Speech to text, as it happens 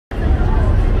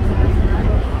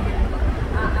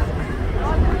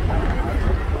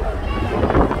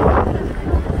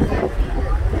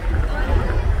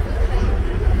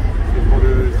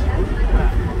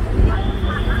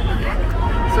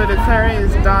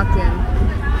walking.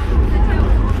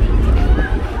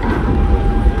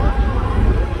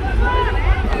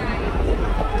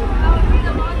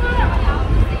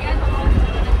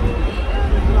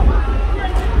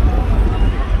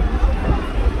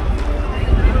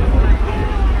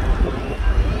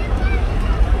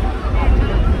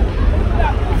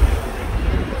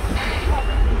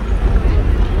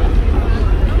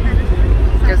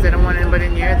 Because they don't want anybody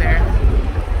near there.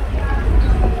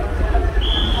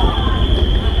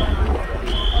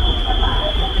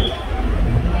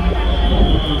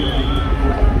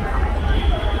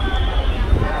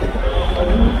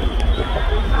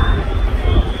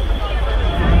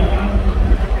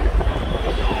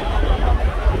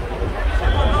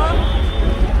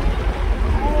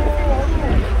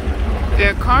 There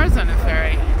are cars on the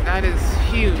ferry. That is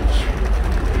huge.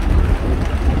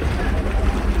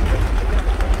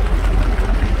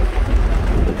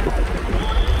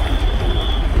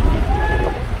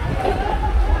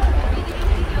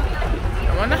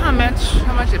 I wonder how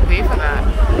much you pay for that.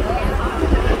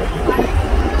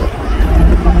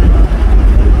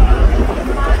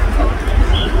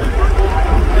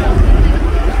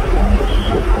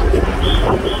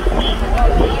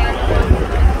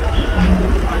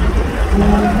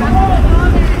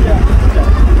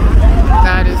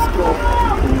 That is cool.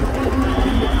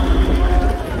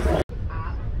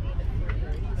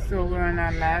 So we're on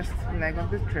our last leg of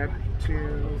the trip to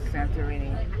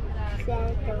Santorini.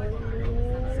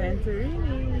 Santorini.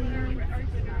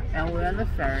 And we're on the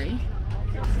ferry.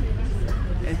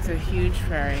 It's a huge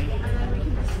ferry.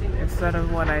 It's sort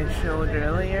of what I showed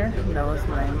earlier that was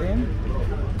landing.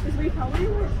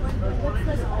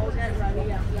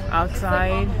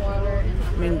 Outside,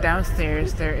 I mean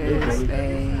downstairs, there is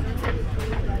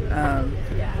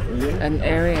an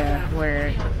area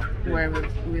where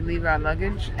we leave our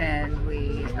luggage, and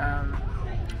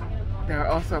there are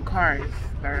also cars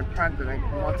that are parked, like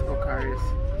multiple cars.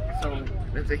 So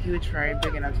it's a huge ferry,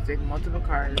 big enough to take multiple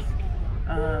cars,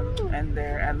 and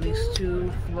there are at least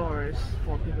 2 floors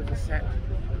for people to sit.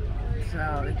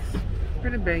 So it's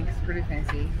pretty big, it's pretty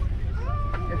fancy.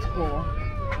 It's cool.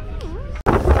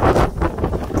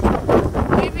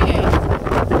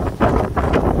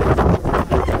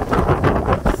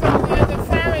 So we're on the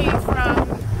ferry from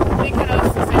Mikonos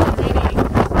to Santorini,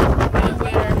 and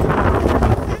we're on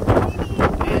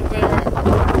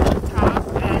top,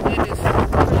 and it is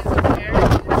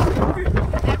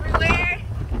everywhere.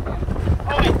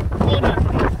 Oh wait, hold on.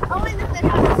 Oh, in the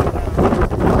house.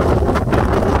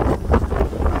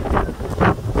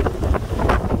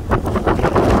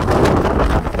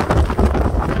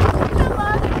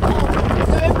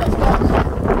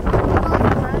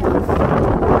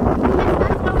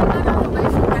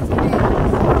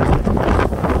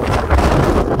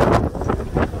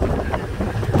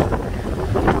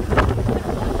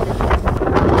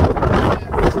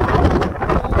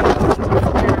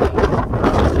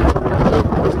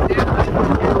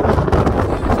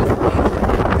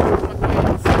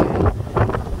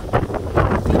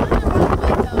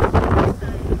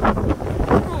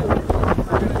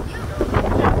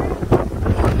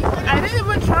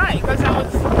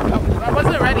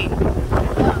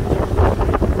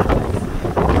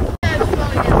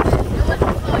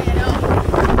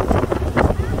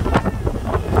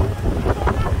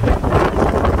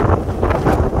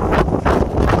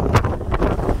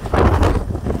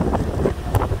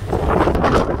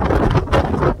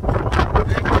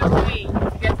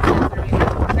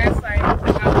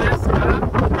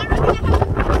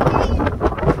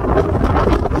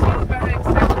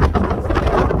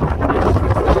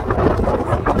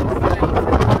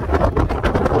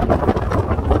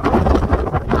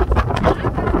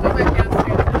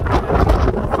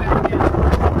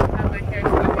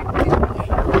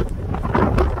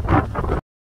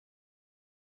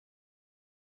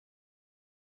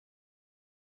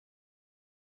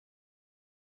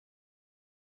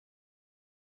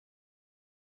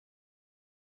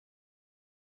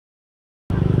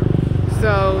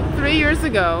 So 3 years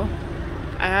ago,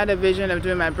 I had a vision of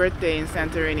doing my birthday in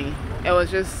Santorini. It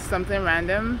was just something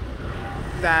random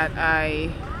that I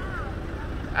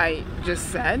just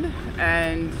said,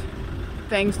 and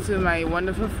thanks to my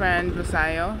wonderful friend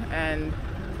Busayo and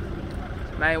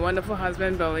my wonderful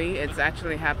husband Bowie, it's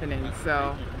actually happening.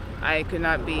 So I could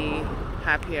not be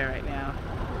happier right now.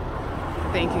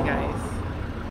 Thank you guys.